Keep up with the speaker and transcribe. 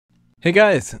Hey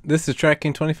guys, this is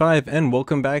Tracking25 and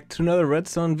welcome back to another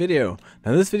redstone video.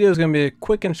 Now this video is going to be a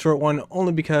quick and short one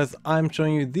only because I'm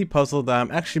showing you the puzzle that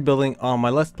I'm actually building on my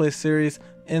Let's Play series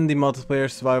in the multiplayer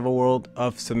survival world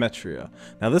of Symmetria.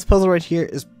 Now this puzzle right here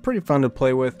is pretty fun to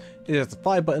play with. It has the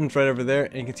 5 buttons right over there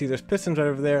and you can see there's pistons right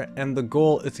over there, and the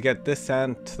goal is to get this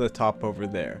sand to the top over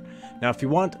there. Now if you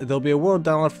want, there'll be a world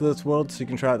download for this world so you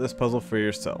can try out this puzzle for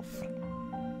yourself.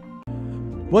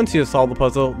 Once you have solved the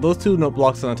puzzle, those two note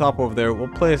blocks on the top over there will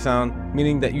play a sound,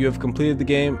 meaning that you have completed the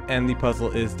game and the puzzle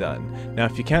is done. Now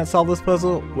if you can't solve this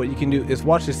puzzle, what you can do is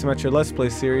watch the Symmetria Let's Play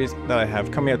series that I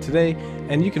have coming out today,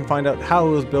 and you can find out how it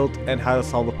was built and how to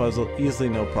solve the puzzle easily,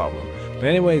 no problem. But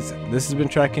anyways, this has been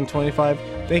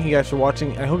Tracking25. Thank you guys for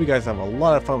watching, and I hope you guys have a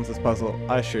lot of fun with this puzzle.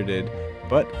 I sure did.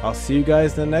 But I'll see you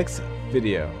guys in the next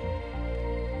video.